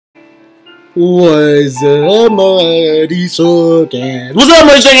Was somebody so can? What's up,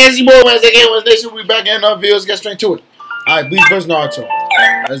 my suckers? You boy, Wednesday again. Wednesday, we back in our videos. Get straight to it. Alright, Bleach versus Naruto.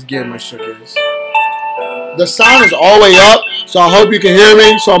 Let's get my suckers. The sound is all the way up, so I hope you can hear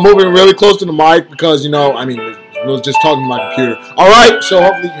me. So I'm moving really close to the mic because, we was just talking to my computer. Alright, so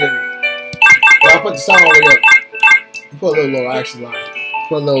hopefully you can hear me. But I'll put the sound all the way up. Put a little low, I actually lied.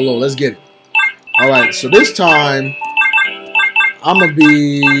 Put a little low. Let's get it. Alright, so this time, I'm going to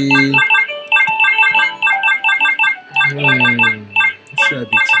be... What should I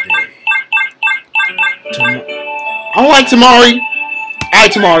be today? I don't like Temari.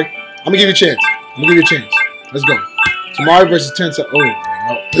 Alright, Temari. I'm going to give you a chance. Let's go. Temari versus Tensa. Oh, no.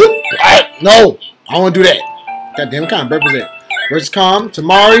 No. I don't want to do that. God damn, what kind of burp is that? Versus Calm.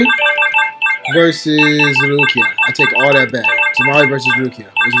 Temari versus Rukia. I take all that back. Temari versus Rukia.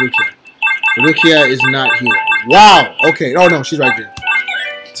 Where's Rukia? Rukia is not here. Wow. Okay. Oh, no. She's right there.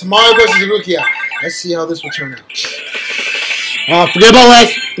 Temari versus Rukia. Let's see how this will turn out. Forget about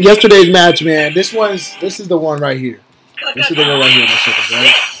yesterday's match, man. This is the one right here. This is the one right here, my suckers,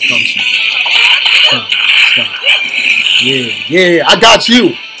 right? Stop. Yeah, I got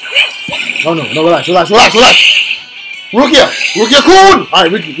you. Oh no, relax. Rukia, cool. All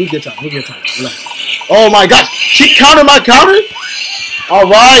right, we get time. Relax. Oh my gosh, she countered my counter. All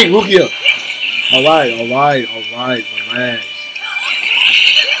right, Rukia. All right, relax.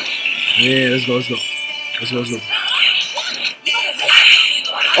 Yeah, let's go.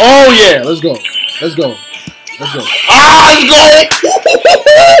 Oh yeah, let's go. Ah, let's go.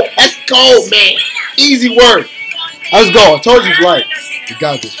 Let's go, man. Easy work. Let's go. I told you it's right. We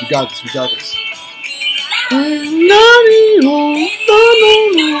got this.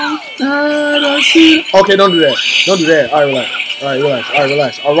 Okay, don't do that. All right,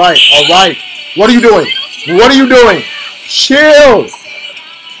 relax. All right. What are you doing? Chill.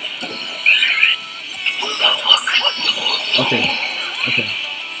 Okay.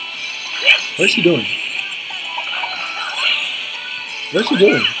 What's she doing?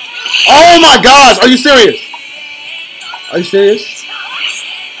 Oh my gosh! Are you serious?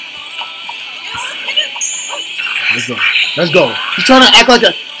 Let's go. He's trying to act like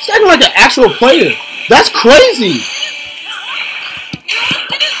an actual player. That's crazy.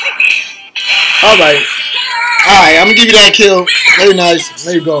 All right. I'm gonna give you that kill. Very nice.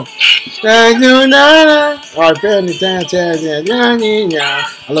 There you go. All right, family. I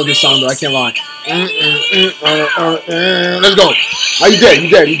love this song though. I can't lie. Let's go. Oh, you dead.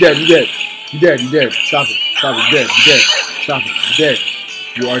 Stop it. You're dead. Stop it. You're dead.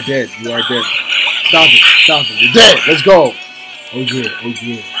 You are dead. Stop it. You're dead. Let's go. Oh yeah. Let's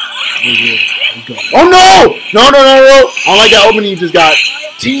go. Oh no. I don't like that opening you just got.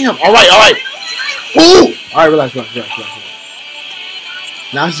 Damn. All right. Ooh. All right, relax.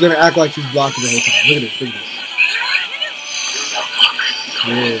 Now she's gonna act like she's blocking the whole time. Look at this.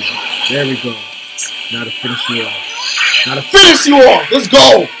 Yeah, there we go. Now to finish you off. Let's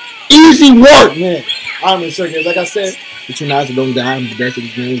go. Easy work, man. I'm in circles. Like I said, it's nice to long down the best of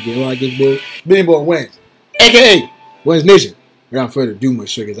these games. Get like this boy. Big boy wins. AKA Wins Nation. Without further ado, my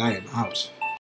sugars, I am out.